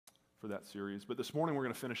for that series. But this morning we're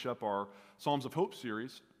going to finish up our Psalms of Hope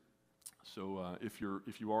series. So if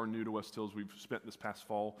you are new to West Hills, we've spent this past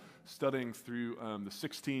fall studying through the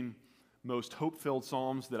 16 most hope-filled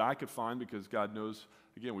Psalms that I could find, because God knows,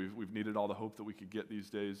 again, we've needed all the hope that we could get these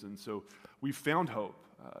days. And so we've found hope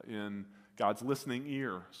in God's listening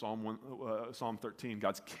ear, Psalm 13,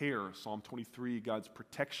 God's care, Psalm 23, God's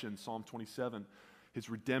protection, Psalm 27, His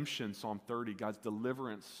redemption, Psalm 30, God's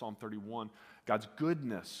deliverance, Psalm 31, God's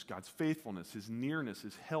goodness, God's faithfulness, His nearness,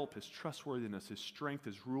 His help, His trustworthiness, His strength,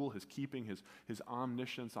 His rule, His keeping, His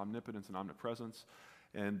omniscience, omnipotence, and omnipresence.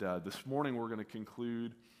 And this morning we're going to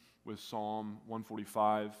conclude with Psalm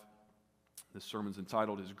 145. This sermon's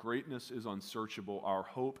entitled, His Greatness is Unsearchable, Our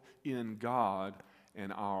Hope in God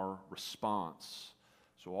and Our Response.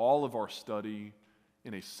 So all of our study,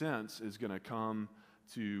 in a sense, is going to come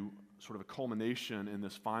to sort of a culmination in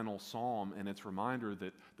this final psalm, and its reminder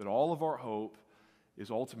that all of our hope is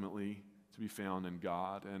ultimately to be found in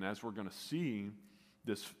God. And as we're going to see,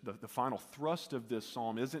 the final thrust of this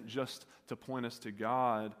psalm isn't just to point us to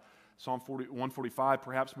God. Psalm 145,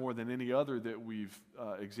 perhaps more than any other that we've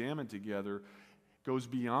examined together, goes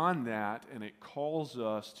beyond that, and it calls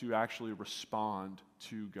us to actually respond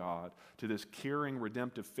to God, to this caring,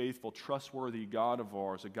 redemptive, faithful, trustworthy God of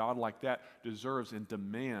ours. A God like that deserves and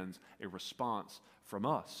demands a response from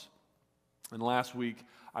us. And last week,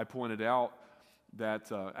 I pointed out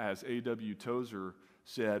that, as A.W. Tozer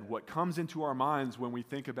said, what comes into our minds when we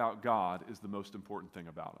think about God is the most important thing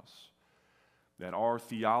about us. That our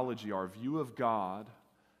theology, our view of God,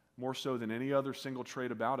 more so than any other single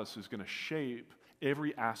trait about us, is going to shape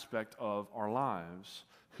every aspect of our lives.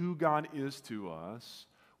 Who God is to us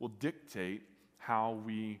will dictate how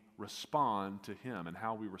we respond to Him, and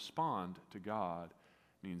how we respond to God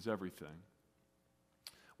means everything.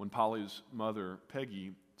 When Polly's mother,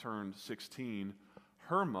 Peggy, turned 16,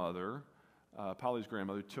 her mother, Polly's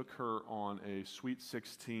grandmother, took her on a Sweet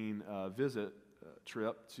 16 visit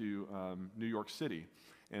trip to New York City.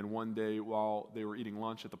 And one day while they were eating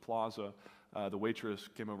lunch at the plaza, the waitress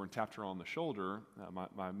came over and tapped her on the shoulder,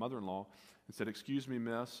 my mother-in-law, and said, "Excuse me,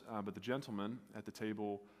 miss, but the gentleman at the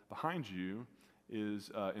table behind you is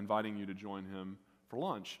inviting you to join him for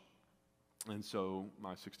lunch." And so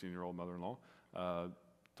my 16-year-old mother-in-law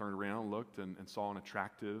turned around, looked, and saw an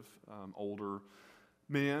attractive, older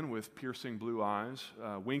man with piercing blue eyes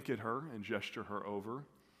wink at her and gesture her over.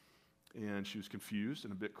 And she was confused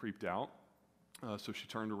and a bit creeped out. So she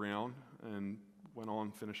turned around and went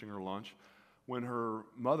on finishing her lunch, when her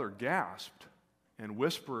mother gasped and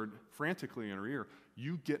whispered frantically in her ear,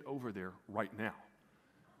 "You get over there right now."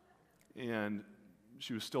 And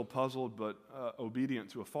she was still puzzled, but obedient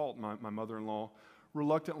to a fault. My mother-in-law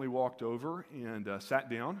reluctantly walked over and sat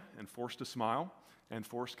down and forced a smile and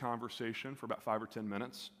forced conversation for about 5 or 10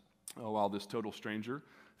 minutes while this total stranger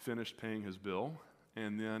finished paying his bill.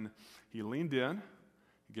 And then he leaned in,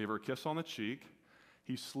 he gave her a kiss on the cheek,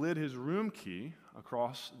 he slid his room key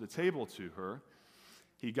across the table to her,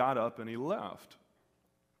 he got up and he left.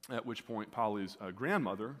 At which point Polly's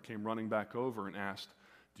grandmother came running back over and asked,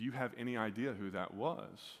 "Do you have any idea who that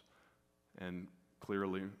was?" And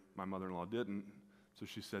clearly my mother-in-law didn't, so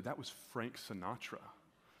she said, "That was Frank Sinatra."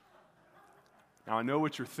 Now I know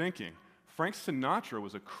what you're thinking. Frank Sinatra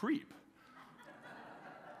was a creep.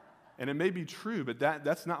 And it may be true, but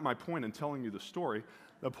that's not my point in telling you the story.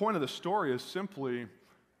 The point of the story is simply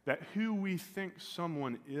that who we think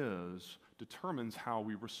someone is determines how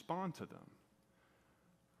we respond to them.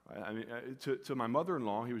 I mean, to my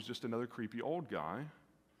mother-in-law, he was just another creepy old guy.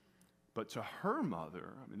 But to her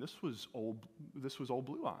mother, I mean, this was old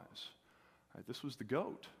Blue Eyes. Right? This was the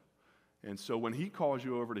goat. And so when he calls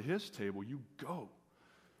you over to his table, you go.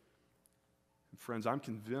 And friends, I'm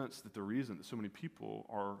convinced that the reason that so many people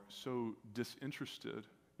are so disinterested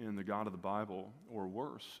in the God of the Bible, or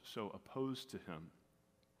worse, so opposed to Him,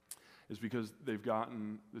 is because they've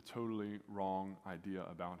gotten the totally wrong idea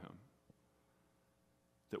about Him.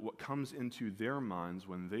 That what comes into their minds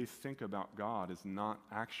when they think about God is not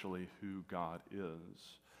actually who God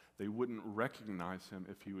is. They wouldn't recognize Him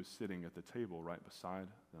if He was sitting at the table right beside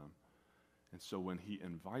them. And so when He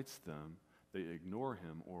invites them, they ignore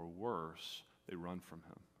Him, or worse, they run from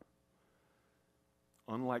Him.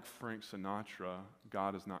 Unlike Frank Sinatra,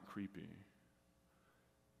 God is not creepy.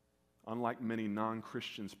 Unlike many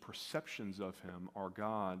non-Christians' perceptions of Him, our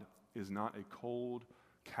God is not a cold,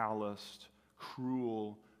 calloused,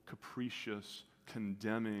 cruel, capricious,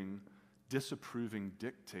 condemning, disapproving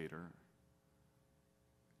dictator.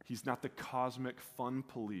 He's not the cosmic fun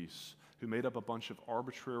police who made up a bunch of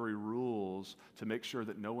arbitrary rules to make sure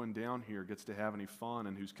that no one down here gets to have any fun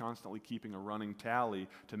and who's constantly keeping a running tally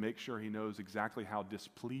to make sure he knows exactly how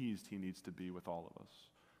displeased he needs to be with all of us.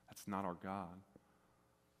 That's not our God.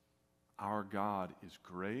 Our God is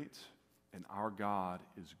great and our God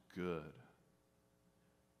is good.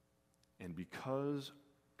 And because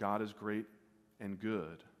God is great and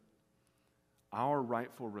good, our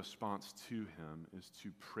rightful response to him is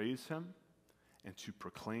to praise him and to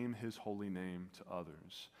proclaim his holy name to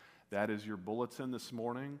others. That is your bulletin this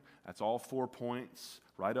morning. That's all 4 points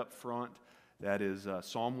right up front. That is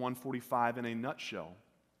Psalm 145 in a nutshell.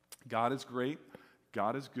 God is great,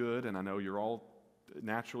 God is good, and I know you're all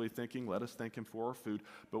naturally thinking, let us thank him for our food,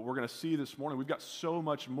 but we're going to see this morning we've got so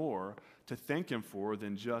much more to thank him for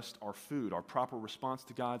than just our food. Our proper response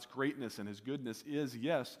to God's greatness and his goodness is,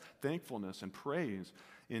 yes, thankfulness and praise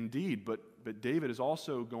indeed, but David is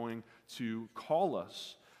also going to call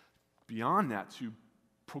us beyond that to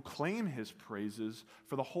proclaim his praises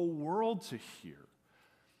for the whole world to hear.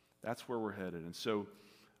 That's where we're headed. And so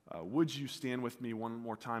would you stand with me one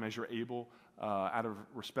more time as you're able, out of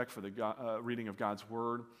respect for the reading of God's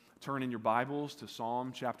word. Turn in your Bibles to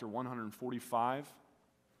Psalm chapter 145.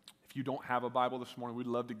 If you don't have a Bible this morning, we'd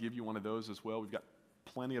love to give you one of those as well. We've got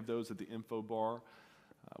plenty of those at the info bar.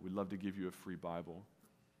 We'd love to give you a free Bible.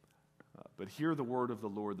 But hear the word of the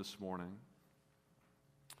Lord this morning.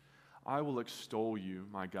 I will extol you,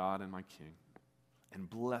 my God and my King, and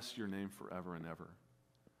bless your name forever and ever.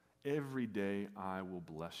 Every day I will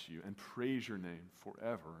bless you and praise your name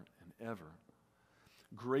forever and ever.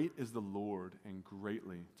 Great is the Lord and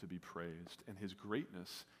greatly to be praised, and his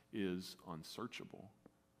greatness is unsearchable.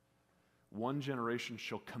 One generation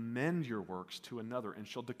shall commend your works to another and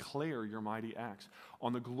shall declare your mighty acts.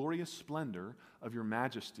 On the glorious splendor of your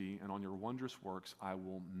majesty and on your wondrous works I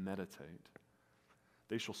will meditate.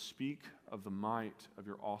 They shall speak of the might of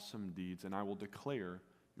your awesome deeds, and I will declare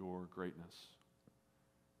your greatness.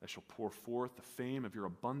 They shall pour forth the fame of your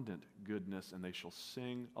abundant goodness, and they shall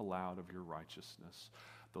sing aloud of your righteousness.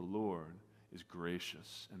 The Lord is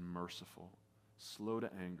gracious and merciful, slow to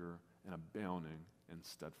anger, and abounding in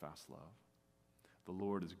steadfast love. The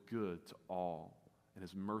Lord is good to all, and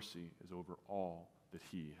his mercy is over all that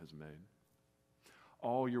he has made.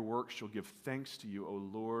 All your works shall give thanks to you, O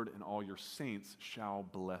Lord, and all your saints shall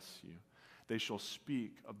bless you. They shall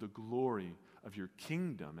speak of the glory of your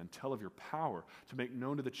kingdom and tell of your power to make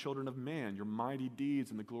known to the children of man your mighty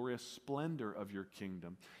deeds and the glorious splendor of your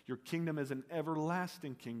kingdom. Your kingdom is an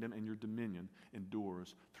everlasting kingdom, and your dominion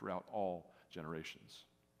endures throughout all generations.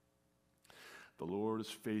 The Lord is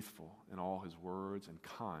faithful in all his words and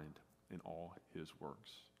kind in all his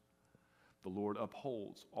works. The Lord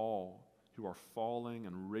upholds all who are falling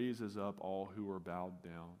and raises up all who are bowed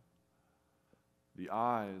down. The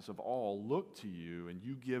eyes of all look to you, and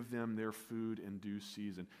you give them their food in due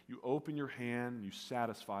season. You open your hand, and you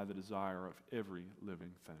satisfy the desire of every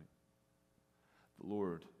living thing. The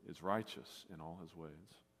Lord is righteous in all his ways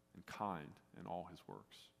and kind in all his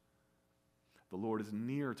works. The Lord is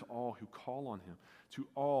near to all who call on him, to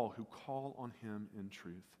all who call on him in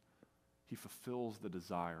truth. He fulfills the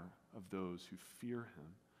desire of those who fear him.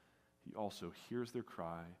 He also hears their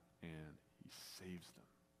cry, and he saves them.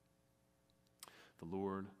 The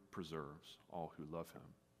Lord preserves all who love him,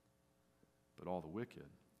 but all the wicked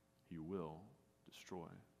he will destroy.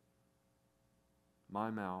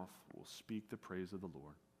 My mouth will speak the praise of the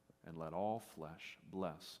Lord, and let all flesh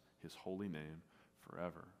bless his holy name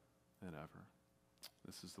forever and ever.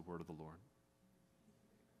 This is the word of the Lord.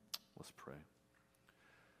 Let's pray.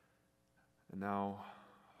 And now,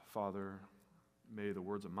 Father, may the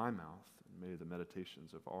words of my mouth and may the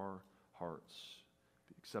meditations of our hearts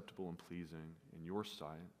be acceptable and pleasing in your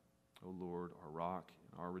sight, O Lord, our rock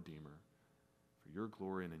and our Redeemer. For your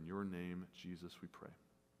glory and in your name, Jesus, we pray.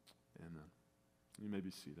 Amen. You may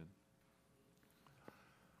be seated.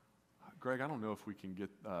 Greg, I don't know if we can get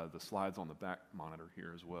the slides on the back monitor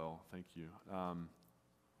here as well. Thank you.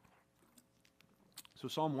 So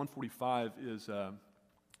Psalm 145 is, I'll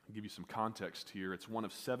give you some context here. It's one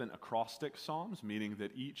of 7 acrostic psalms, meaning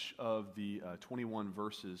that each of the 21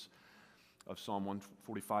 verses of Psalm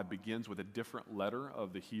 145 begins with a different letter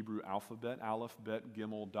of the Hebrew alphabet, Aleph, Bet,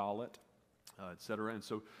 Gimel, Dalet, etc. And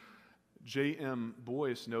so J.M.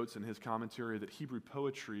 Boyce notes in his commentary that Hebrew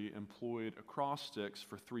poetry employed acrostics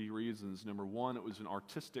for 3 reasons. Number one, it was an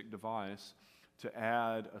artistic device to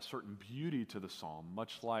add a certain beauty to the psalm,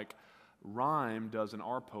 much like rhyme does in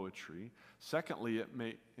our poetry. Secondly, it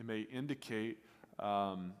may indicate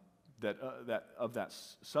that of that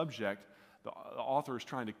subject, the author is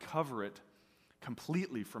trying to cover it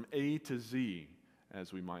completely from A to Z,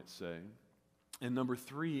 as we might say. And number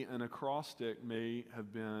three, an acrostic may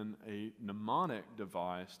have been a mnemonic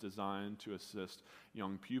device designed to assist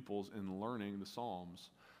young pupils in learning the Psalms.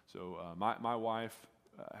 So my wife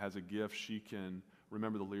has a gift. She can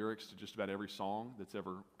remember the lyrics to just about every song that's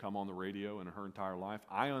ever come on the radio in her entire life.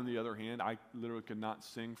 I, on the other hand, I literally could not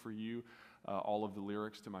sing for you all of the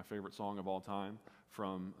lyrics to my favorite song of all time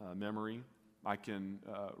from memory. I can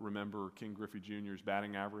remember King Griffey Jr.'s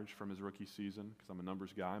batting average from his rookie season because I'm a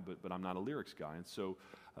numbers guy, but I'm not a lyrics guy. And so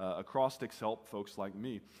acrostics help folks like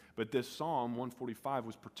me. But this Psalm 145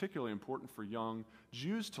 was particularly important for young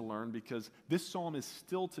Jews to learn because this psalm is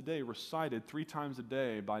still today recited 3 times a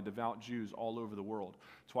day by devout Jews all over the world.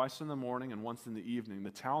 Twice in the morning and once in the evening.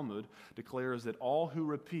 The Talmud declares that all who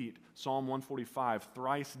repeat Psalm 145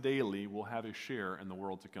 thrice daily will have a share in the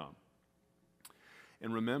world to come.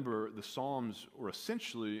 And remember, the Psalms were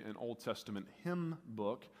essentially an Old Testament hymn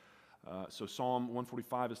book. So Psalm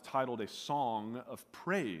 145 is titled A Song of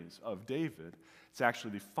Praise of David. It's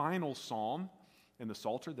actually the final psalm in the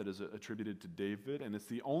Psalter that is attributed to David, and it's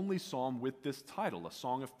the only psalm with this title, a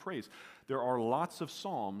song of praise. There are lots of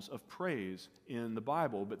psalms of praise in the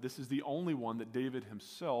Bible, but this is the only one that David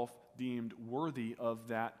himself deemed worthy of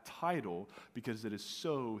that title because it is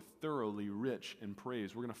so thoroughly rich in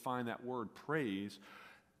praise. We're going to find that word praise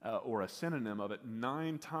or a synonym of it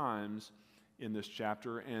 9 times in this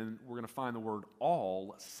chapter, and we're going to find the word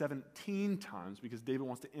all 17 times because David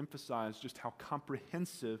wants to emphasize just how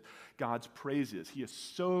comprehensive God's praise is. He is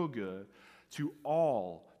so good to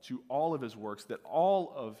all of his works that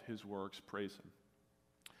all of his works praise him.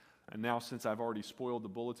 And now, since I've already spoiled the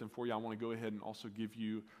bulletin for you, I want to go ahead and also give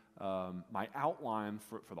you my outline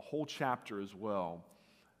for the whole chapter as well.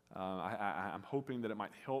 I'm hoping that it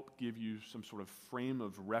might help give you some sort of frame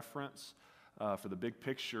of reference for the big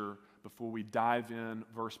picture before we dive in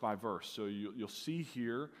verse by verse. So you'll see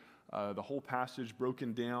here the whole passage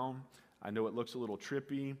broken down. I know it looks a little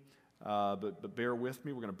trippy, but bear with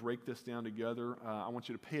me. We're going to break this down together. I want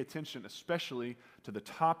you to pay attention, especially to the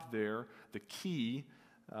top there, the key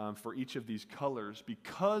for each of these colors.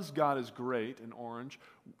 Because God is great in orange,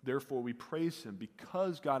 therefore we praise him.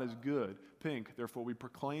 Because God is good, pink, therefore we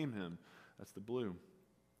proclaim him. That's the blue.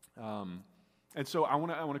 And so I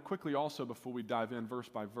want to quickly also, before we dive in verse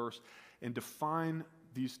by verse, and define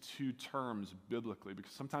these 2 terms biblically,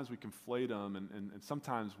 because sometimes we conflate them and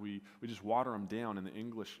sometimes we just water them down in the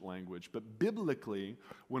English language. But biblically,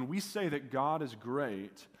 when we say that God is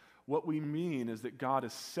great, what we mean is that God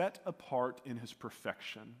is set apart in his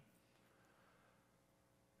perfection.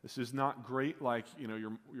 This is not great like,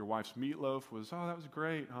 your wife's meatloaf was, oh, that was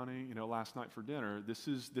great, honey, last night for dinner. This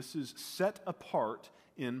is set apart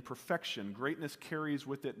in perfection. Greatness carries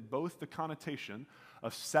with it both the connotation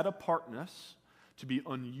of set apartness, to be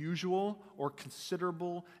unusual or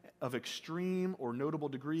considerable, of extreme or notable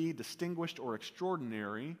degree, distinguished or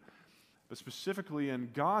extraordinary. But specifically in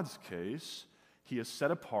God's case, he is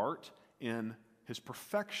set apart in his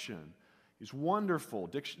perfection. He's wonderful.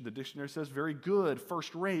 The dictionary says very good,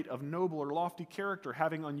 first rate, of noble or lofty character,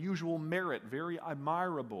 having unusual merit, very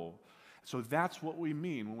admirable. So that's what we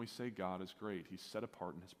mean when we say God is great. He's set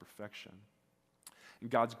apart in his perfection. And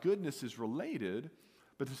God's goodness is related,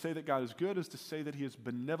 but to say that God is good is to say that he is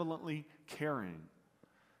benevolently caring.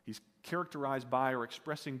 He's characterized by or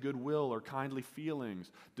expressing goodwill or kindly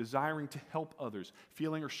feelings, desiring to help others,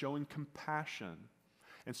 feeling or showing compassion.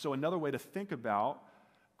 And so another way to think about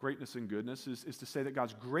greatness and goodness is to say that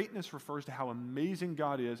God's greatness refers to how amazing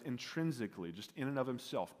God is intrinsically, just in and of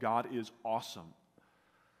himself. God is awesome.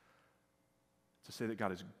 To say that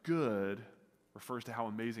God is good refers to how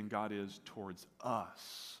amazing God is towards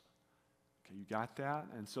us. Okay, you got that?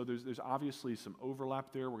 And so there's obviously some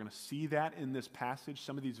overlap there. We're going to see that in this passage.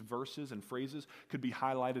 Some of these verses and phrases could be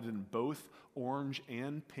highlighted in both orange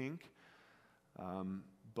and pink.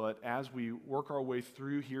 But as we work our way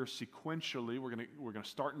through here sequentially, we're going to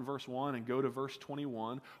start in verse 1 and go to verse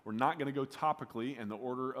 21. We're not going to go topically in the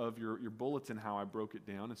order of your bulletin, how I broke it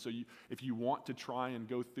down. And so if you want to try and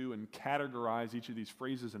go through and categorize each of these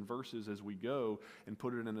phrases and verses as we go and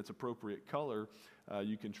put it in its appropriate color,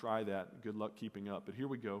 you can try that. Good luck keeping up. But here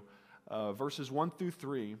we go. Verses 1 through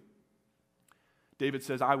 3, David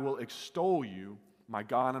says, I will extol you, my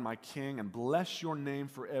God and my King, and bless your name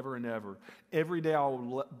forever and ever. Every day I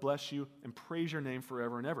will bless you and praise your name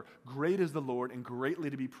forever and ever. Great is the Lord and greatly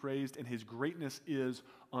to be praised, and his greatness is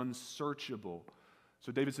unsearchable.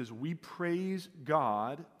 So David says, we praise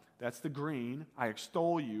God. That's the green. I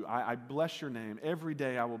extol you. I bless your name. Every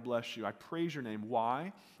day I will bless you. I praise your name.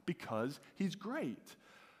 Why? Because he's great.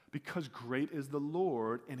 Because great is the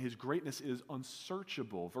Lord, and his greatness is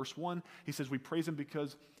unsearchable. Verse 1, he says, we praise him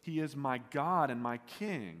because he is my God and my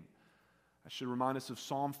King. I should remind us of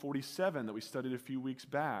Psalm 47 that we studied a few weeks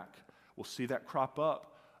back. We'll see that crop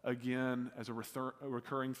up again as a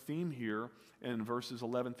recurring theme here in verses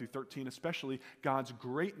 11 through 13 especially. God's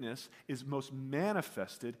greatness is most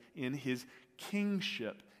manifested in his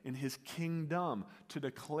kingship, in his kingdom. To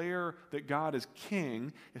declare that God is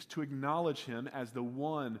king is to acknowledge him as the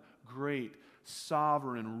one great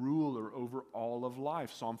sovereign ruler over all of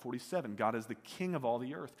life. Psalm 47, God is the king of all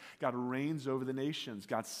the earth. God reigns over the nations.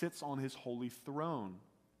 God sits on his holy throne.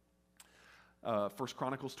 1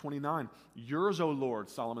 Chronicles 29, yours, O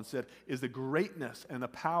Lord, Solomon said, is the greatness and the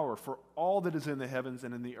power, for all that is in the heavens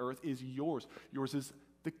and in the earth is yours. Yours is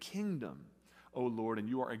the kingdom, O Lord, and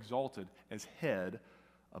you are exalted as head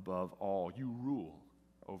above all. You rule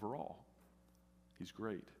over all. He's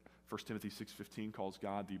great. 1 Timothy 6:15 calls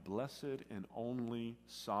God the blessed and only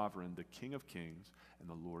sovereign, the King of kings and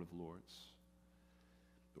the Lord of lords.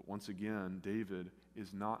 But once again, David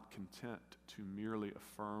is not content to merely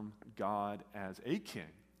affirm God as a king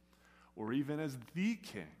or even as the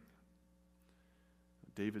king.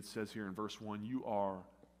 David says here in verse 1, you are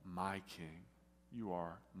my king. You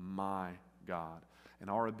are my God. And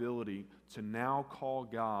our ability to now call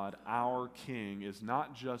God our King is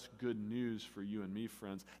not just good news for you and me,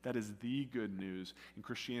 friends. That is the good news. In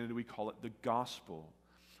Christianity, we call it the gospel.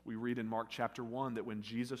 We read in Mark chapter 1 that when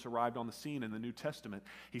Jesus arrived on the scene in the New Testament,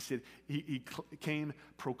 he said he came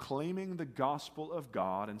proclaiming the gospel of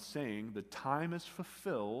God and saying, the time is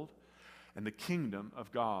fulfilled and the kingdom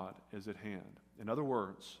of God is at hand. In other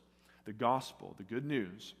words, the gospel, the good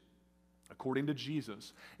news, according to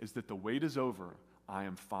Jesus, is that the wait is over. I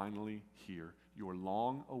am finally here. Your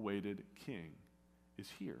long-awaited King is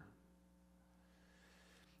here.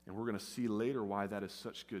 And we're going to see later why that is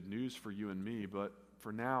such good news for you and me. But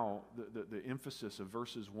for now, the emphasis of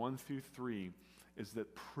verses 1 through 3 is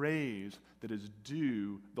that praise that is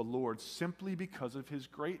due the Lord simply because of his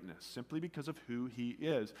greatness, simply because of who he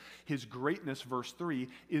is. His greatness, verse 3,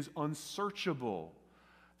 is unsearchable.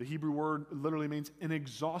 The Hebrew word literally means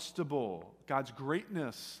inexhaustible. God's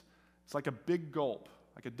greatness, it's like a big gulp,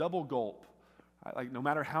 like a double gulp. Like no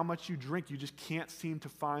matter how much you drink, you just can't seem to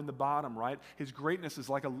find the bottom, right? His greatness is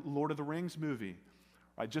like a Lord of the Rings movie,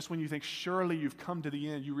 right? Just when you think surely you've come to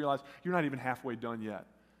the end, you realize you're not even halfway done yet,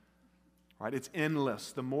 right? It's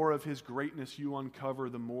endless. The more of his greatness you uncover,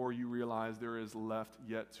 the more you realize there is left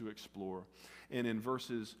yet to explore. And in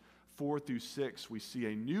verses 4 through 6, we see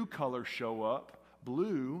a new color show up,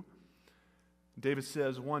 blue. David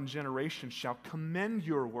says, one generation shall commend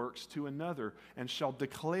your works to another and shall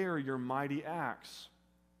declare your mighty acts.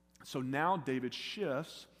 So now David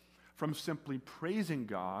shifts from simply praising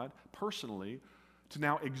God personally to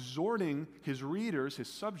now exhorting his readers, his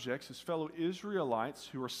subjects, his fellow Israelites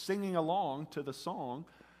who are singing along to the song,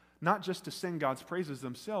 not just to sing God's praises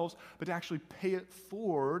themselves, but to actually pay it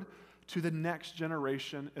forward to the next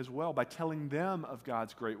generation as well by telling them of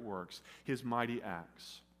God's great works, his mighty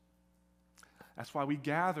acts. That's why we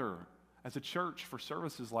gather as a church for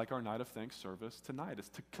services like our Night of Thanks service tonight, is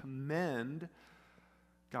to commend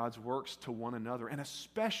God's works to one another and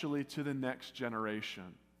especially to the next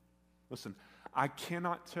generation. Listen, I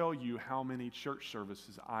cannot tell you how many church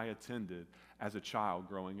services I attended as a child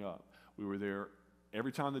growing up. We were there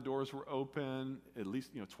every time the doors were open, at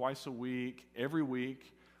least twice a week, every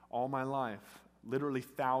week, all my life, literally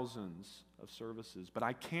thousands of services. But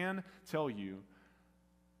I can tell you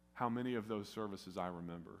how many of those services I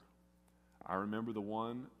remember. I remember the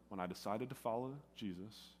one when I decided to follow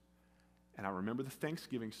Jesus, and I remember the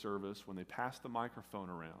Thanksgiving service when they passed the microphone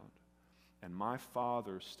around, and my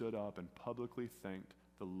father stood up and publicly thanked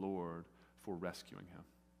the Lord for rescuing him.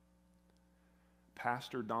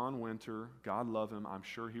 Pastor Don Winter, God love him, I'm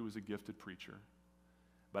sure he was a gifted preacher,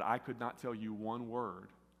 but I could not tell you one word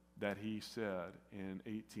that he said in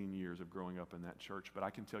 18 years of growing up in that church, but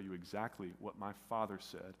I can tell you exactly what my father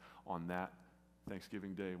said on that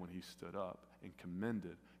Thanksgiving Day when he stood up and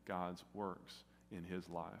commended God's works in his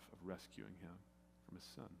life of rescuing him from his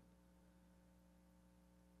sin.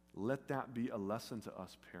 Let that be a lesson to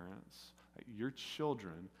us parents. Your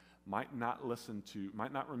children might not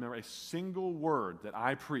remember a single word that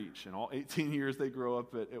I preach in all 18 years they grow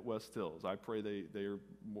up at West Hills. I pray they are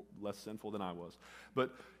less sinful than I was.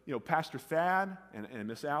 But, Pastor Thad and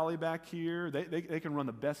Miss Allie back here, they can run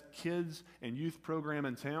the best kids and youth program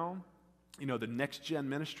in town. The next gen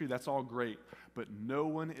ministry, that's all great. But no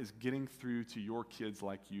one is getting through to your kids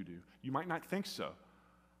like you do. You might not think so.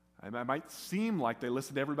 It might seem like they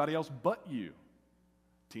listen to everybody else but you.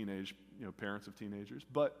 Teenage parents of teenagers.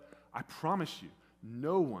 But I promise you,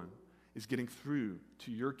 no one is getting through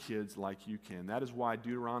to your kids like you can. That is why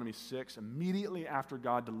Deuteronomy 6, immediately after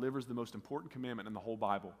God delivers the most important commandment in the whole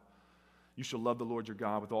Bible, you shall love the Lord your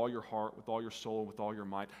God with all your heart, with all your soul, with all your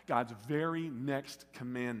might. God's very next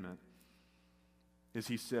commandment is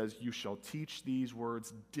he says, you shall teach these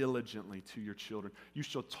words diligently to your children. You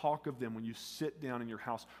shall talk of them when you sit down in your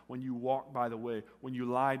house, when you walk by the way, when you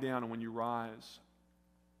lie down and when you rise.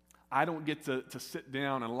 I don't get to sit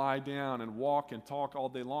down and lie down and walk and talk all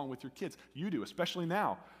day long with your kids. You do, especially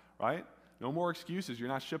now, right? No more excuses. You're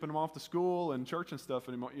not shipping them off to school and church and stuff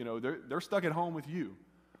anymore. They're stuck at home with you.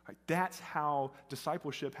 Right? That's how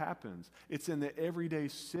discipleship happens. It's in the everyday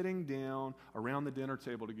sitting down around the dinner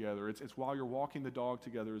table together. It's while you're walking the dog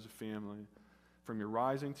together as a family. From your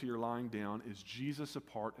rising to your lying down, is Jesus a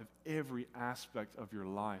part of every aspect of your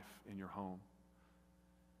life in your home?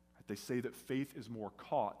 Right? They say that faith is more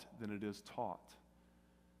caught than it is taught.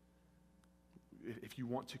 If you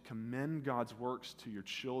want to commend God's works to your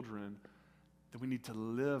children, then we need to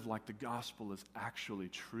live like the gospel is actually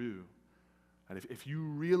true. And if you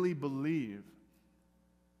really believe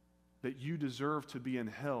that you deserve to be in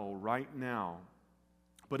hell right now,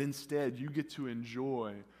 but instead you get to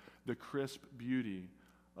enjoy the crisp beauty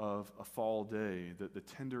of a fall day, the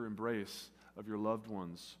tender embrace of your loved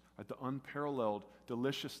ones, right, the unparalleled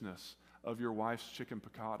deliciousness of your wife's chicken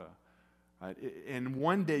piccata, right, and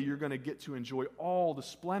one day you're going to get to enjoy all the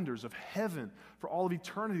splendors of heaven for all of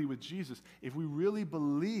eternity with Jesus. If we really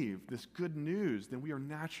believe this good news, then we are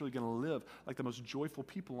naturally going to live like the most joyful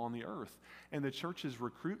people on the earth. And the church's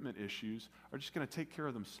recruitment issues are just going to take care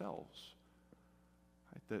of themselves.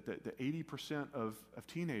 Right? The 80% of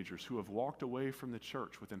teenagers who have walked away from the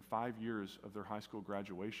church within 5 years of their high school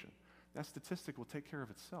graduation, that statistic will take care of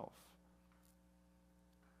itself.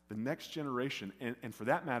 The next generation, and for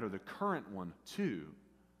that matter, the current one too,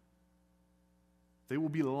 they will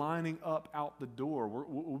be lining up out the door.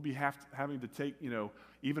 We'll be having to take,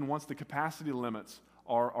 even once the capacity limits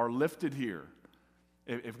are lifted here.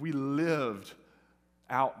 If we lived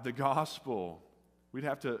out the gospel, we'd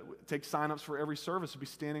have to take sign-ups for every service. It'd be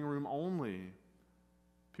standing room only.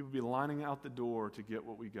 People would be lining out the door to get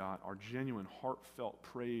what we got. Our genuine, heartfelt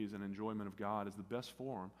praise and enjoyment of God is the best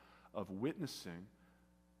form of witnessing,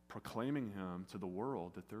 proclaiming him to the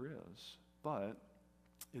world that there is. But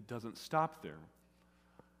it doesn't stop there.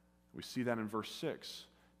 We see that in verse 6.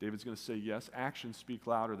 David's going to say, yes, actions speak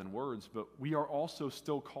louder than words, but we are also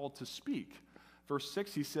still called to speak. Verse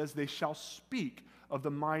 6, he says, they shall speak of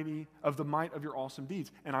the might of your awesome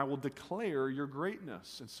deeds, and I will declare your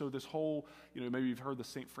greatness. And so this whole, maybe you've heard the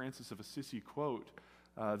St. Francis of Assisi quote,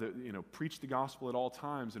 that, preach the gospel at all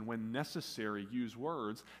times, and when necessary, use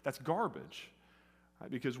words. That's garbage.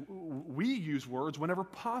 Because we use words whenever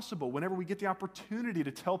possible. Whenever we get the opportunity to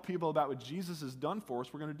tell people about what Jesus has done for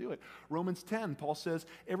us, we're going to do it. Romans 10, Paul says,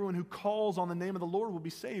 everyone who calls on the name of the Lord will be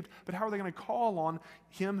saved. But how are they going to call on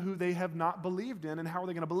him who they have not believed in? And how are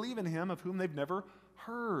they going to believe in him of whom they've never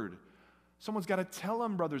heard? Someone's got to tell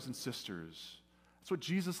them, brothers and sisters. That's what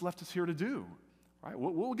Jesus left us here to do. Right?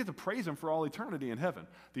 We'll get to praise him for all eternity in heaven.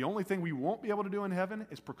 The only thing we won't be able to do in heaven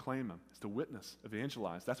is proclaim him. It's to witness,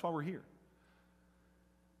 evangelize. That's why we're here.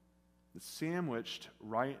 It's sandwiched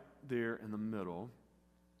right there in the middle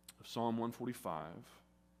of Psalm 145.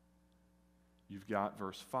 You've got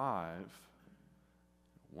verse 5,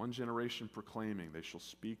 one generation proclaiming, they shall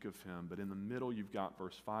speak of him. But in the middle, you've got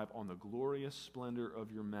verse 5, on the glorious splendor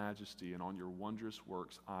of your majesty and on your wondrous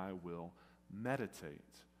works I will meditate.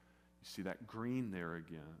 You see that green there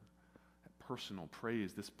again. Personal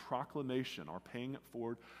praise, this proclamation, our paying it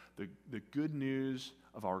forward, the good news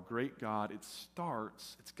of our great God, it's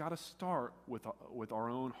got to start with our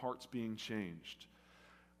own hearts being changed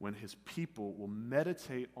when his people will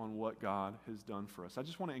meditate on what God has done for us. I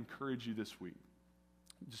just want to encourage you this week,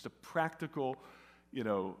 just a practical,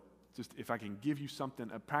 just if I can give you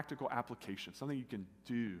something, a practical application, something you can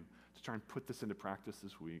do to try and put this into practice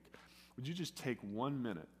this week. Would you just take 1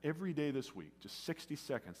 minute every day this week, just 60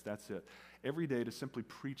 seconds, that's it, every day to simply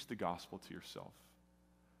preach the gospel to yourself?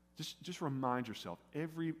 Just remind yourself,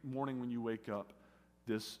 every morning when you wake up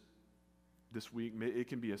this week, it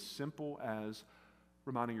can be as simple as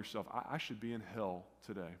reminding yourself, I should be in hell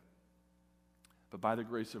today. But by the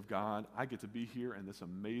grace of God, I get to be here in this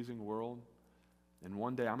amazing world, and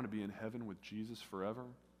one day I'm going to be in heaven with Jesus forever.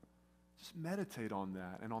 Just meditate on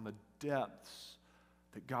that and on the depths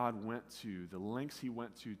that God went to, the lengths he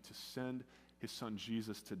went to send his son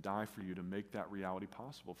Jesus to die for you, to make that reality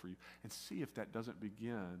possible for you. And see if that doesn't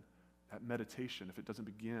begin, that meditation, if it doesn't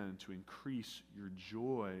begin to increase your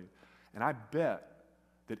joy. And I bet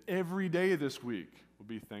that every day this week will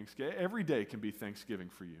be Thanksgiving. Every day can be Thanksgiving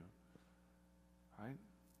for you, right?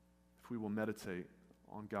 If we will meditate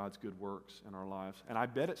on God's good works in our lives. And I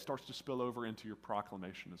bet it starts to spill over into your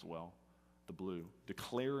proclamation as well, the blue,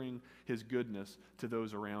 declaring his goodness to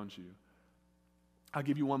those around you. I'll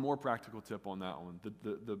give you one more practical tip on that one,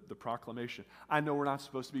 the proclamation. I know we're not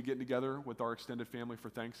supposed to be getting together with our extended family for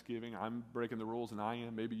Thanksgiving. I'm breaking the rules, and I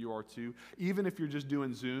am. Maybe you are too. Even if you're just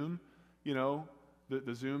doing Zoom,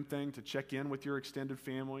 the Zoom thing to check in with your extended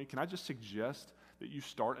family, can I just suggest that you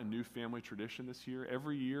start a new family tradition this year?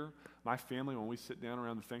 Every year, my family, when we sit down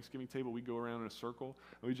around the Thanksgiving table, we go around in a circle,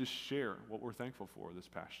 and we just share what we're thankful for this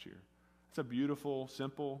past year. It's a beautiful,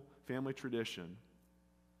 simple family tradition.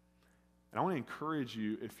 And I want to encourage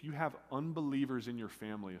you, if you have unbelievers in your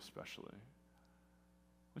family especially,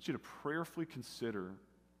 I want you to prayerfully consider,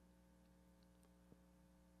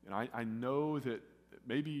 and I know that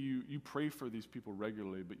maybe you pray for these people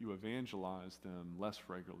regularly, but you evangelize them less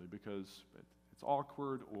regularly because it's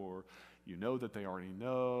awkward, or you know that they already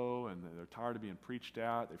know and they're tired of being preached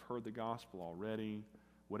at, they've heard the gospel already,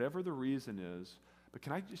 whatever the reason is. But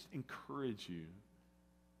can I just encourage you,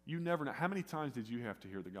 you never know. How many times did you have to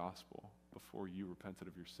hear the gospel before you repented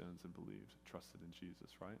of your sins and believed and trusted in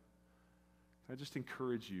Jesus, right? I just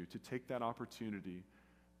encourage you to take that opportunity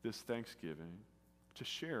this Thanksgiving to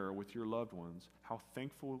share with your loved ones how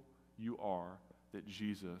thankful you are that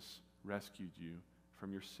Jesus rescued you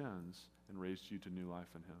from your sins and raised you to new life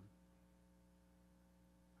in him.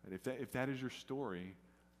 And if that is your story,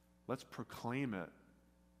 let's proclaim it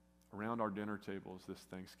around our dinner tables this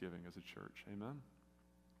Thanksgiving as a church. Amen?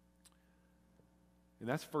 And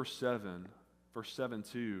that's verse 7. Verse 7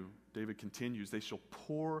 too, David continues, they shall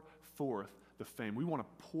pour forth the fame. We want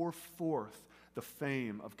to pour forth the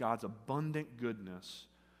fame of God's abundant goodness.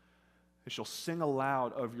 They shall sing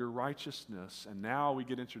aloud of your righteousness. And now we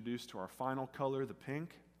get introduced to our final color, the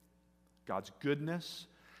pink. God's goodness,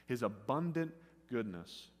 his abundant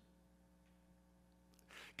goodness.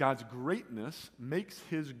 God's greatness makes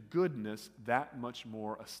his goodness that much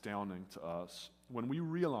more astounding to us when we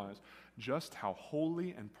realize just how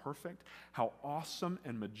holy and perfect, how awesome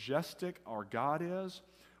and majestic our God is.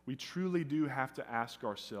 We truly do have to ask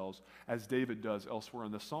ourselves, as David does elsewhere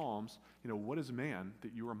in the Psalms, what is man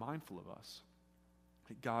that you are mindful of us?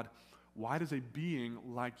 God, why does a being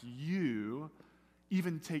like you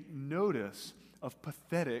even take notice of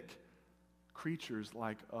pathetic creatures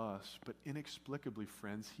like us? But inexplicably,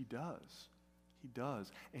 friends, he does. He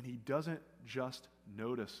does. And he doesn't just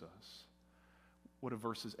notice us. What do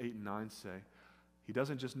verses 8 and 9 say? He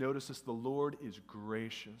doesn't just notice us. The Lord is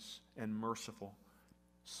gracious and merciful,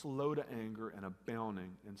 slow to anger and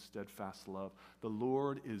abounding in steadfast love. The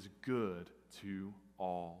Lord is good to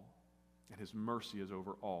all, and his mercy is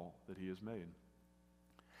over all that he has made.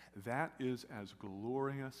 That is as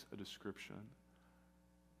glorious a description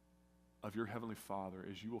of your Heavenly Father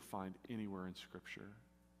as you will find anywhere in Scripture.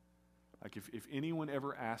 Like if anyone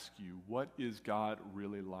ever asks you, what is God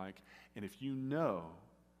really like? And if you know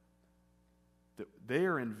that they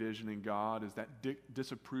are envisioning God as that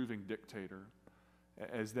disapproving dictator,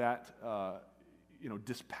 as that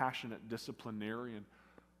dispassionate disciplinarian,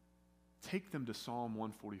 take them to Psalm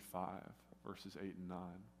 145, verses 8 and 9.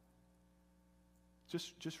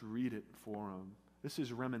 Just read it for them. This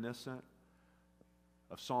is reminiscent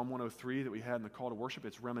of Psalm 103 that we had in the call to worship.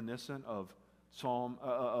 It's reminiscent of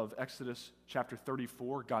Exodus chapter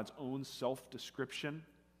 34, God's own self-description.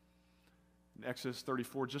 In Exodus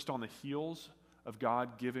 34, just on the heels of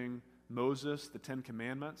God giving Moses the Ten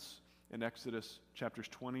Commandments in Exodus chapters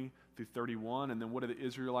 20 through 31. And then what do the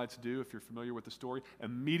Israelites do, if you're familiar with the story?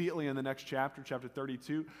 Immediately in the next chapter, chapter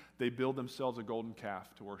 32, they build themselves a golden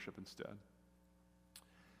calf to worship instead.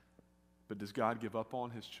 But does God give up on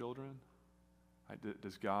his children?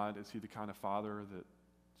 Is he the kind of father that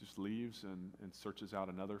just leaves and searches out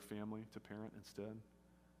another family to parent instead?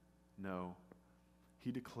 No.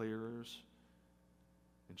 He declares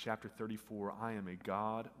in chapter 34, I am a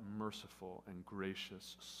God merciful and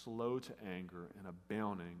gracious, slow to anger and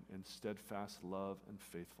abounding in steadfast love and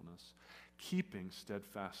faithfulness, keeping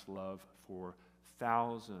steadfast love for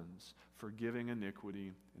thousands, forgiving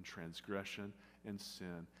iniquity and transgression and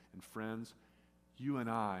sin. And friends, you and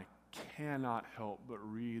I cannot help but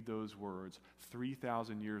read those words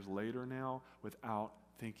 3,000 years later now without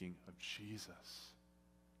thinking of Jesus.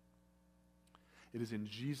 It is in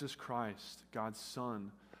Jesus Christ, God's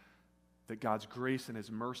Son, that God's grace and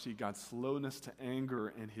his mercy, God's slowness to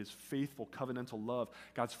anger and his faithful covenantal love,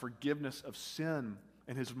 God's forgiveness of sin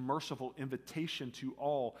and his merciful invitation to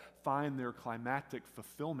all find their climactic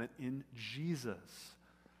fulfillment in Jesus.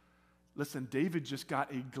 Listen, David just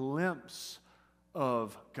got a glimpse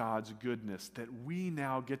of God's goodness that we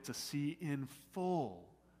now get to see in full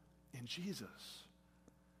in Jesus.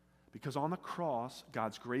 Because on the cross,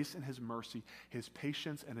 God's grace and his mercy, his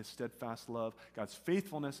patience and his steadfast love, God's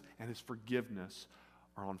faithfulness and his forgiveness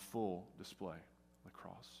are on full display on the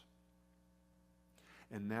cross.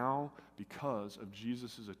 And now, because of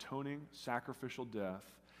Jesus' atoning sacrificial death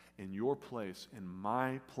in your place, in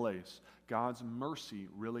my place, God's mercy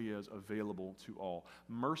really is available to all.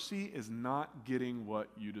 Mercy is not getting what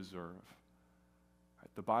you deserve.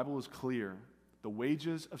 Right? The Bible is clear. The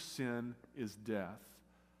wages of sin is death.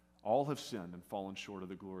 All have sinned and fallen short of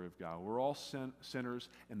the glory of God. We're all sinners,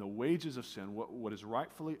 and the wages of sin, what is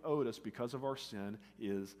rightfully owed us because of our sin,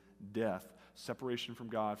 is death, separation from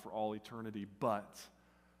God for all eternity. But,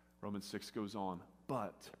 Romans 6 goes on,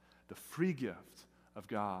 but the free gift of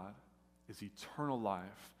God is eternal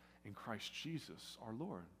life in Christ Jesus our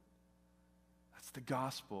Lord. That's the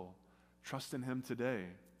gospel. Trust in him today,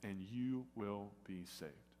 and you will be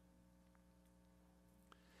saved.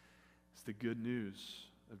 It's the good news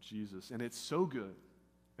of Jesus. And it's so good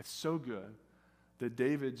that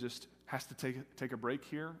David just has to take a break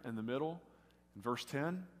here in the middle, in verse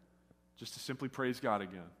 10, just to simply praise God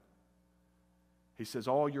again. He says,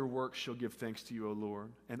 all your works shall give thanks to you, O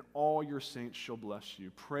Lord, and all your saints shall bless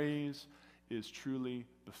you. Praise is truly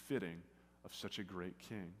befitting of such a great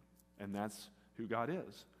king. And that's who God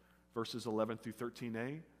is. Verses 11 through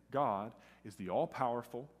 13a, God is the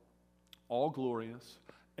all-powerful, all-glorious,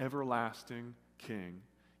 everlasting king.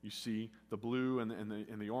 You see the blue and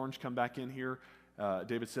the orange come back in here.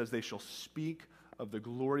 David says, they shall speak of the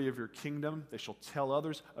glory of your kingdom. They shall tell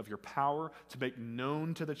others of your power, to make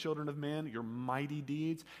known to the children of man your mighty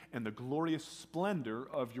deeds and the glorious splendor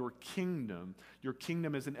of your kingdom. Your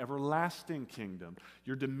kingdom is an everlasting kingdom.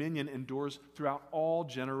 Your dominion endures throughout all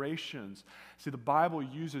generations. See, the Bible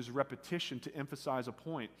uses repetition to emphasize a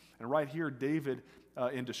point. And right here, David,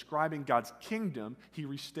 in describing God's kingdom, he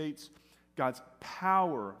restates God's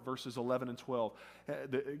power, verses 11 and 12.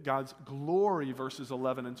 God's glory, verses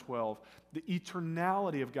 11 and 12. The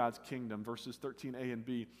eternality of God's kingdom, verses 13a and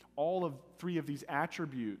b. All of three of these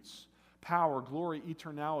attributes, power, glory,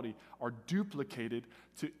 eternality, are duplicated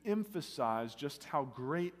to emphasize just how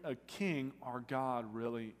great a king our God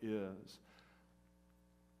really is.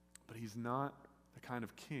 But he's not the kind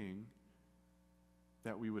of king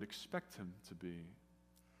that we would expect him to be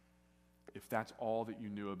if that's all that you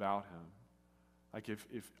knew about him. Like if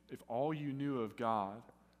all you knew of God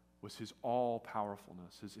was his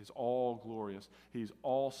all-powerfulness, his all-glorious, he's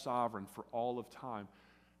all-sovereign for all of time,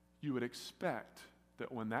 you would expect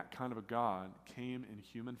that when that kind of a God came in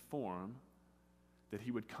human form, that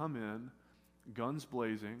he would come in, guns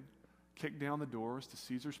blazing, kick down the doors to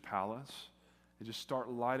Caesar's palace, and just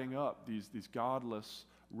start lighting up these godless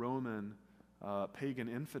Roman pagan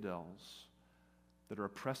infidels that are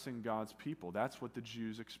oppressing God's people. That's what the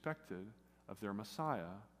Jews expected of their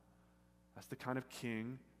Messiah. That's the kind of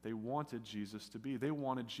king they wanted Jesus to be. They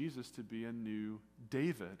wanted Jesus to be a new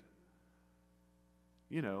David.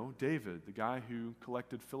 You know, David, the guy who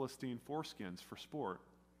collected Philistine foreskins for sport.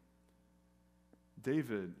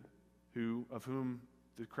 David, of whom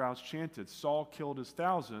the crowds chanted, Saul killed his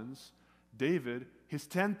thousands, David his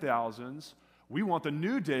 10,000s. We want the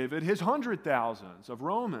new David, his 100,000s of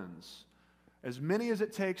Romans. As many as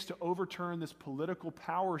it takes to overturn this political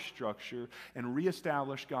power structure and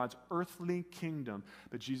reestablish God's earthly kingdom.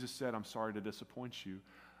 But Jesus said, I'm sorry to disappoint you.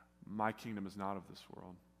 My kingdom is not of this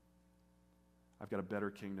world. I've got a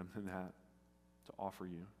better kingdom than that to offer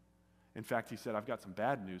you. In fact, he said, I've got some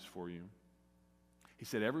bad news for you. He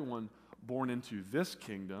said, everyone born into this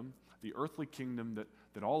kingdom, the earthly kingdom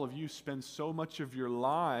that all of you spend so much of your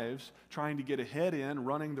lives trying to get ahead in,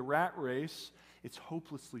 running the rat race, it's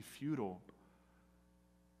hopelessly futile.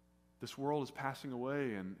 This world is passing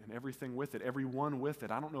away and everything with it, everyone with it.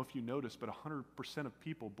 I don't know if you noticed, but 100% of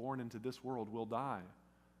people born into this world will die.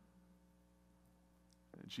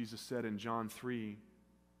 And Jesus said in John 3,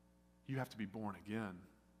 you have to be born again.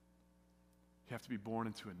 You have to be born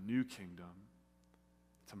into a new kingdom,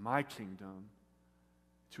 to my kingdom,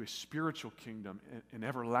 to a spiritual kingdom, an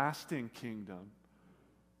everlasting kingdom.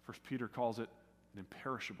 1 Peter calls it an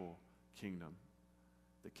imperishable kingdom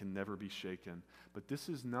that can never be shaken. But this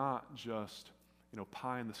is not just,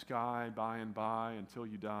 pie in the sky, by and by, until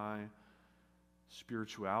you die,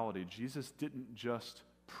 spirituality. Jesus didn't just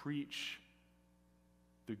preach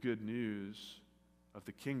the good news of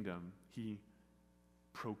the kingdom. He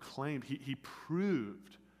proclaimed, he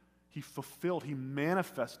proved, he fulfilled, he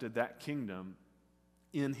manifested that kingdom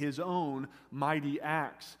in his own mighty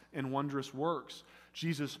acts and wondrous works.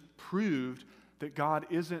 Jesus proved that God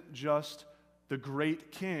isn't just the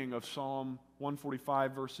great king of Psalm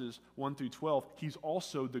 145, verses 1 through 12. He's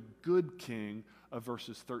also the good king of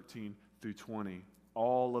verses 13 through 20.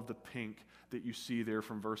 All of the pink that you see there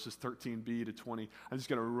from verses 13b to 20. I'm just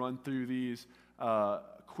going to run through these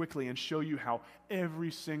quickly and show you how every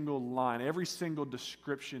single line, every single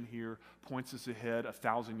description here points us ahead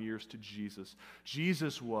 1,000 years to Jesus.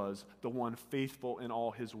 Jesus was the one faithful in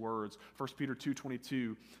all his words. 1 Peter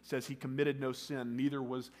 2:22 says he committed no sin, neither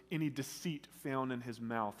was any deceit found in his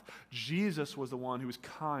mouth. Jesus was the one who was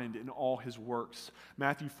kind in all his works.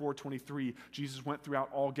 Matthew 4:23, Jesus went throughout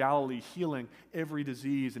all Galilee, healing every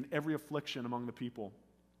disease and every affliction among the people.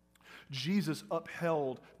 Jesus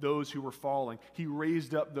upheld those who were falling. He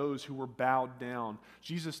raised up those who were bowed down.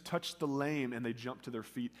 Jesus touched the lame and they jumped to their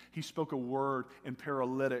feet. He spoke a word and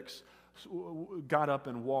paralytics got up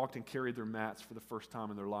and walked and carried their mats for the first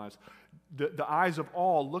time in their lives. The eyes of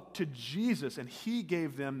all looked to Jesus, and he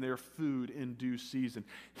gave them their food in due season.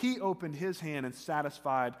 He opened his hand and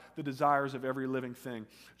satisfied the desires of every living thing.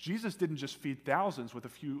 Jesus didn't just feed thousands with a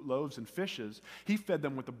few loaves and fishes. He fed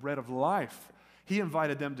them with the bread of life. He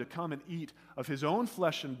invited them to come and eat of his own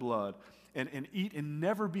flesh and blood and eat and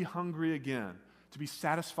never be hungry again, to be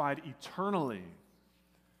satisfied eternally.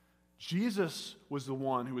 Jesus was the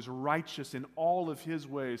one who was righteous in all of his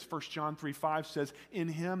ways. 1 John 3:5 says, in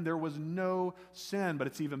him there was no sin, but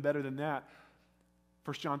it's even better than that.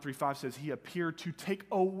 1 John 3:5 says he appeared to take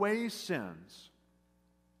away sins.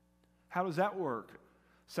 How does that work?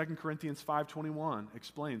 2 Corinthians 5:21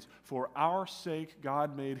 explains, for our sake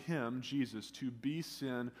God made him, Jesus, to be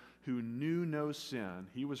sin who knew no sin.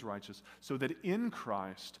 He was righteous, so that in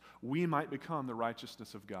Christ we might become the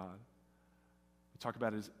righteousness of God. We talk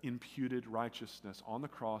about his imputed righteousness. On the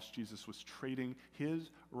cross, Jesus was trading his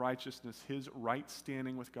righteousness, his right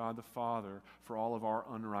standing with God the Father, for all of our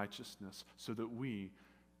unrighteousness, so that we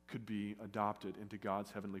could be adopted into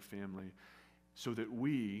God's heavenly family, so that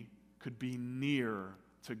we could be near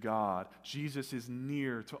to God. Jesus is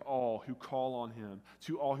near to all who call on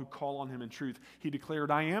him in truth. He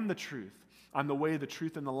declared, I am the truth. I'm the way, the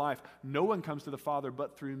truth, and the life. No one comes to the Father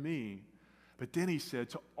but through me. But then he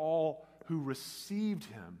said, to all who received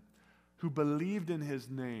him, who believed in his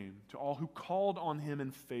name, to all who called on him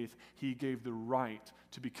in faith, he gave the right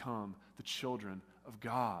to become the children of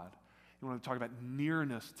God. You want to talk about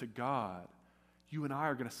nearness to God? You and I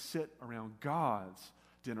are going to sit around God's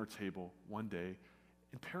dinner table one day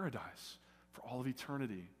in paradise for all of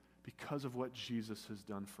eternity because of what Jesus has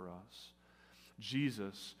done for us.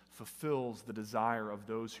 Jesus fulfills the desire of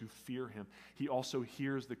those who fear him. He also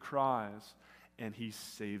hears the cries and he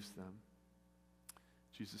saves them.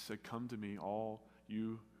 Jesus said, come to me, all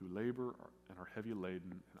you who labor and are heavy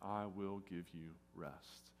laden, and I will give you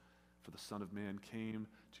rest. For the Son of Man came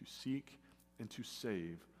to seek and to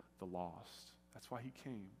save the lost. That's why he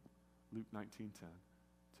came, Luke 19:10,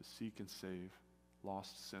 to seek and save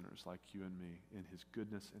lost sinners like you and me in his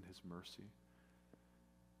goodness and his mercy.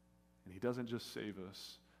 And he doesn't just save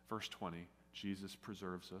us. Verse 20, Jesus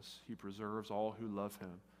preserves us. He preserves all who love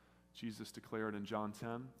him. Jesus declared in John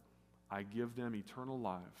 10, I give them eternal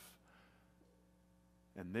life,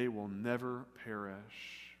 and they will never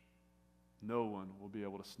perish. No one will be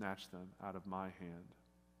able to snatch them out of my hand.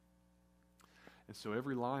 And so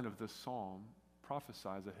every line of this psalm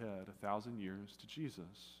prophesies ahead 1,000 years to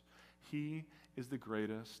Jesus. He is the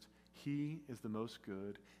greatest. He is the most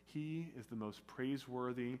good. He is the most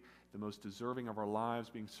praiseworthy, the most deserving of our lives,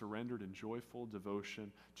 being surrendered in joyful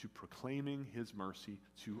devotion to proclaiming his mercy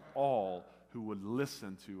to all who would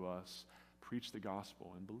listen to us preach the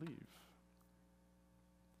gospel and believe.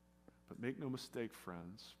 But make no mistake,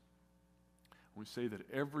 friends, when we say that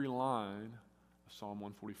every line of Psalm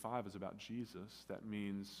 145 is about Jesus, that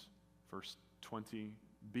means verse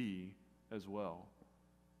 20b as well.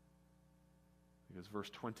 Because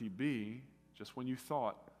verse 20b, just when you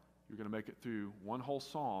thought you were going to make it through one whole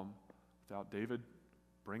psalm without David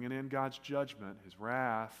bringing in God's judgment, his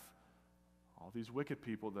wrath, all these wicked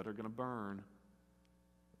people that are going to burn,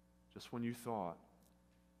 just when you thought,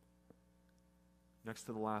 next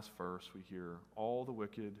to the last verse, we hear, all the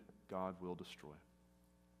wicked God will destroy.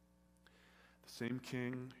 The same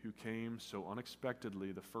king who came so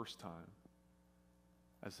unexpectedly the first time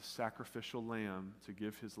as a sacrificial lamb to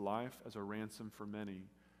give his life as a ransom for many,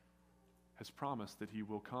 has promised that he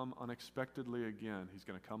will come unexpectedly again. He's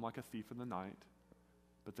going to come like a thief in the night,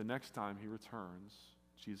 but the next time he returns,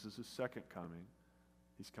 Jesus' second coming,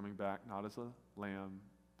 he's coming back not as a lamb,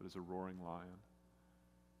 but as a roaring lion.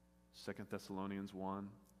 2 Thessalonians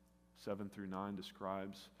 1:7-9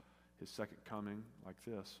 describes his second coming like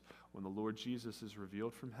this: when the Lord Jesus is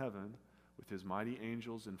revealed from heaven with his mighty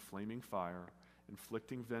angels in flaming fire,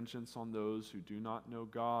 inflicting vengeance on those who do not know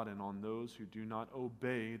God and on those who do not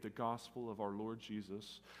obey the gospel of our Lord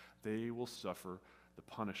Jesus, they will suffer the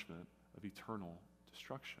punishment of eternal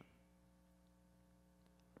destruction.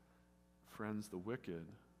 Friends, the wicked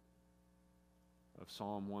of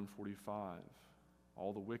Psalm 145,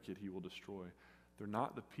 all the wicked he will destroy. They're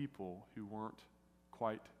not the people who weren't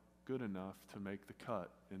quite good enough to make the cut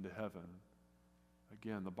into heaven.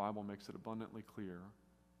 Again, the Bible makes it abundantly clear.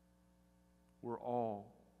 We're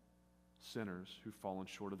all sinners who've fallen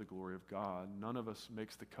short of the glory of God. None of us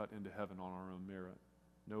makes the cut into heaven on our own merit.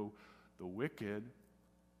 No, the wicked,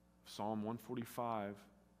 Psalm 145,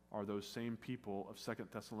 are those same people of 2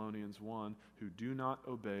 Thessalonians 1 who do not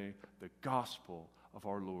obey the gospel of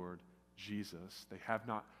our Lord Jesus. They have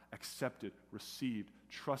not accepted, received,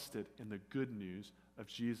 trusted in the good news of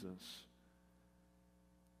Jesus.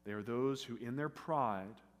 They are those who in their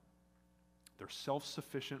pride, their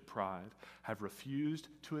self-sufficient pride, have refused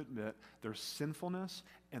to admit their sinfulness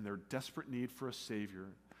and their desperate need for a Savior,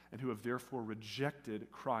 and who have therefore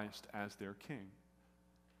rejected Christ as their King.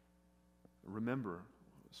 Remember,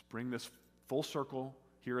 let's bring this full circle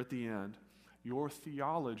here at the end. Your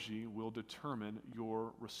theology will determine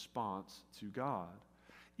your response to God.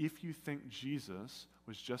 If you think Jesus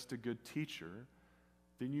was just a good teacher,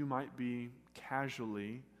 then you might be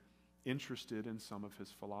casually interested in some of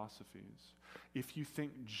his philosophies. If you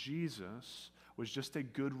think Jesus was just a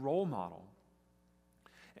good role model,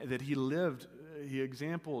 that he lived, he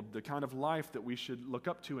exampled the kind of life that we should look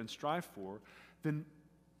up to and strive for, then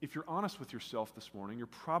if you're honest with yourself this morning, you're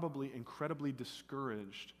probably incredibly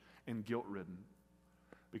discouraged and guilt-ridden.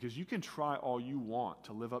 Because you can try all you want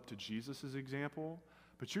to live up to Jesus' example,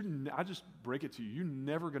 but I just break it to you, you're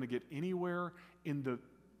never going to get anywhere in the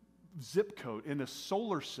zip code, in the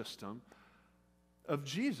solar system of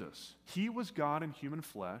Jesus. He was God in human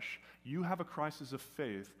flesh. You have a crisis of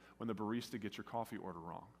faith when the barista gets your coffee order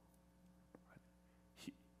wrong.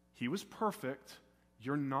 He was perfect.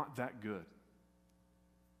 You're not that good.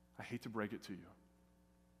 I hate to break it to you.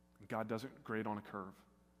 God doesn't grade on a curve.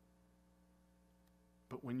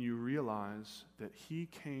 But when you realize that he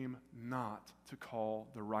came not to call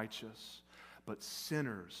the righteous, but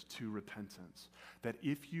sinners to repentance, that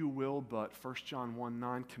if you will but, 1 John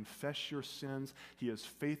 1:9, confess your sins, he is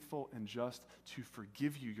faithful and just to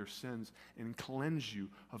forgive you your sins and cleanse you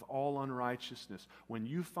of all unrighteousness. When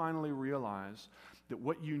you finally realize that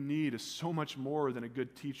what you need is so much more than a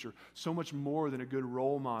good teacher, so much more than a good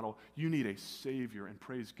role model, you need a Savior, and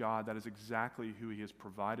praise God, that is exactly who he has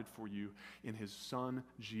provided for you in his Son,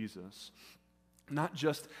 Jesus. Not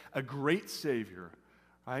just a great Savior,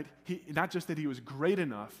 right? Not just that he was great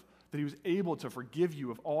enough, that he was able to forgive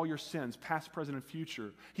you of all your sins, past, present, and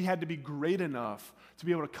future. He had to be great enough to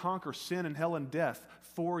be able to conquer sin and hell and death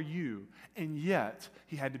for you, and yet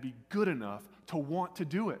he had to be good enough to want to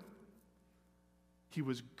do it. He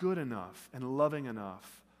was good enough and loving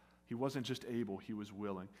enough. He wasn't just able, he was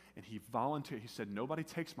willing. And he voluntarily, he said, nobody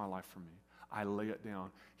takes my life from me. I lay it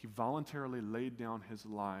down. He voluntarily laid down his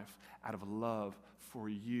life out of love for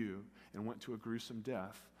you and went to a gruesome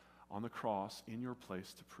death on the cross in your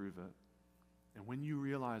place to prove it. And when you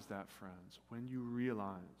realize that, friends, when you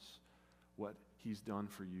realize what he's done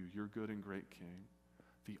for you, your good and great King,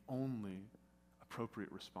 the only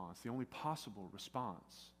appropriate response, the only possible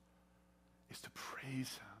response is to praise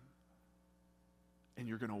him. And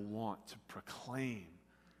you're going to want to proclaim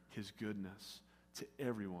his goodness to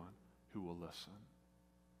everyone who will listen,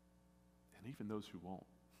 and even those who won't.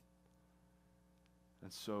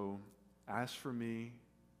 And so, as for me,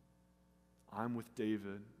 I'm with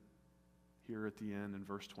David here at the end in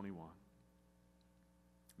verse 21.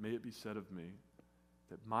 May it be said of me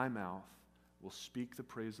that my mouth will speak the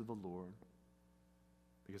praise of the Lord,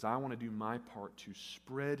 because I want to do my part to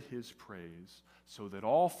spread his praise so that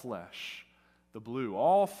all flesh,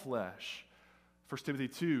 all flesh, 1 Timothy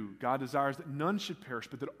 2, God desires that none should perish,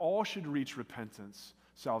 but that all should reach repentance,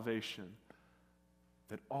 salvation,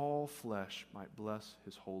 that all flesh might bless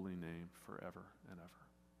his holy name forever and ever.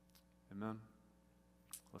 Amen.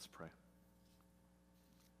 Let's pray.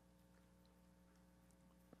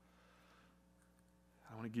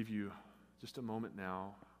 I want to give you just a moment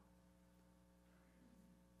now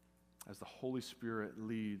as the Holy Spirit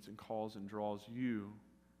leads and calls and draws you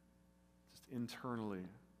just internally.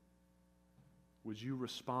 Would you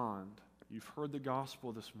respond? You've heard the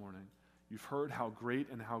gospel this morning. You've heard how great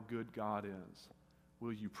and how good God is.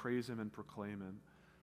 Will you praise him and proclaim him?